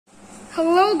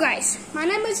Hello guys, my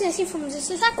name is Jesse from This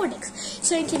is Aquatics.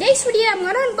 So in today's video, I'm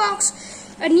gonna unbox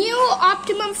a new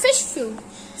Optimum fish food.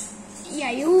 Yeah,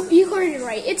 you heard it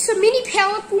right. It's a mini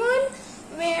pellet one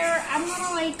where I'm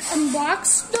gonna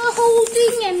unbox the whole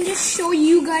thing and just show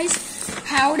you guys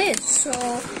how it is. So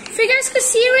if you guys can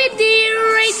see right there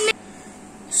right now.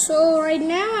 So right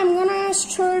now I'm gonna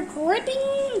start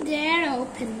ripping that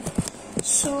open.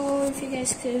 So if you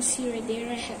guys can see right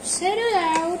there, I have set it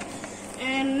out.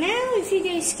 And now if you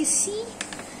guys can see,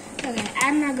 okay,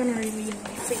 I'm not gonna reveal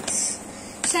my face.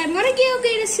 So I'm gonna go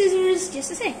get the scissors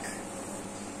just a sec.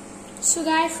 So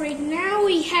guys, right now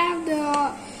we have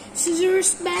the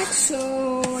scissors back.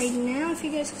 So right now, if you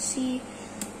guys can see,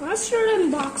 I'm gonna start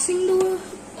unboxing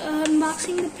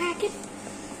the packet.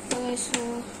 Okay,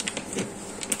 so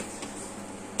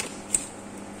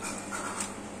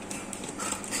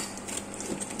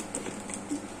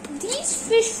these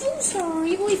fish foods are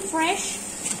really fresh.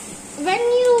 When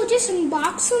you just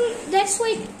unbox them, that's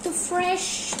like the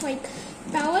fresh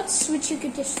pellets which you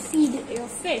could just feed your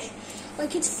fish.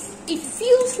 It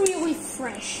feels really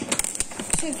fresh.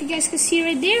 So if you guys can see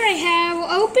right there, I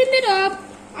have opened it up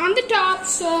on the top.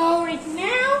 So right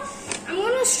now I'm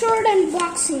gonna start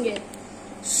unboxing it.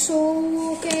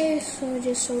 So okay, so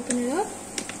just open it up.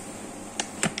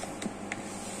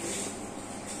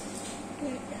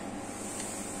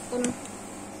 Oh no.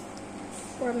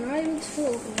 Or I'm not able to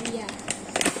open it. Yeah.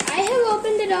 I have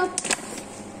opened it up.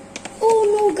 Oh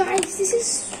no guys, this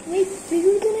is way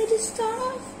bigger than I just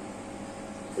thought of.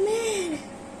 Man.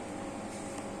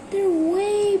 They're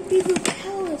way bigger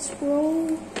pellets, bro.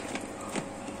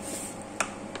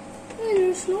 Man,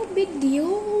 there's no big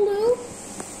deal though.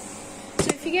 So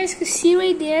if you guys can see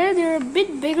right there, they're a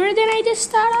bit bigger than I just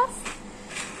thought of.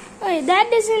 Okay, that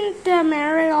doesn't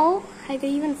matter at all. I can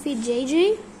even feed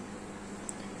JJ.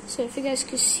 So if you guys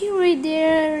can see right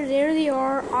there, there they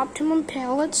are, Optimum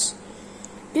pellets.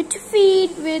 Good to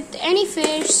feed with any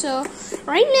fish. So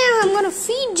right now I'm gonna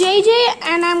feed JJ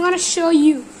and I'm gonna show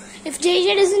you. If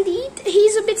JJ doesn't eat,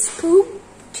 he's a bit spooked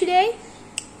today.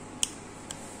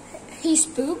 He's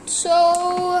spooked,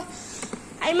 so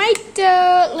I might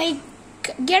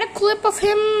get a clip of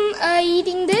him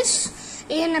eating this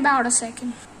in about a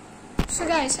second. So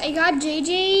guys, I got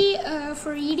JJ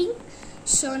for eating.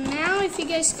 So now if you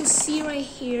guys can see right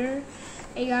here,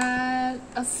 I got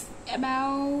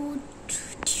about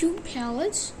 2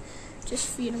 pellets. Just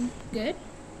feed them good.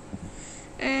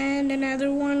 And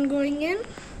another one going in.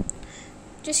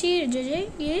 Just eat it, JJ.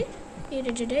 Eat it. Eat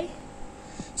it, JJ.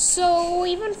 So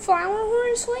even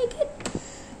farmers like it.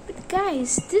 But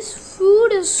guys, this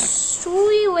food is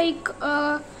truly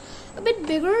a bit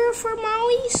bigger for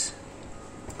Mollies.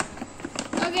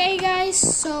 Okay guys,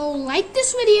 so like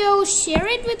this video, share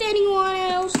it with anyone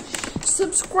else,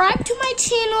 subscribe to my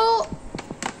channel,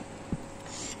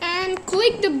 and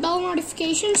click the bell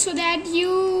notification so that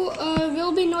you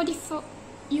will be notified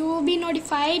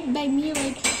by me.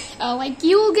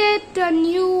 You will get a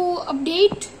new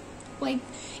update.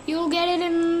 You'll get it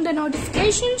in the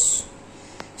notifications.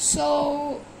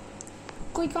 So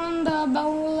click on the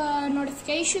bell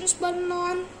notifications button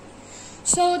on.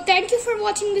 So thank you for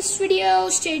watching this video.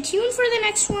 Stay tuned for the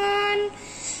next one,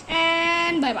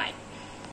 and bye bye.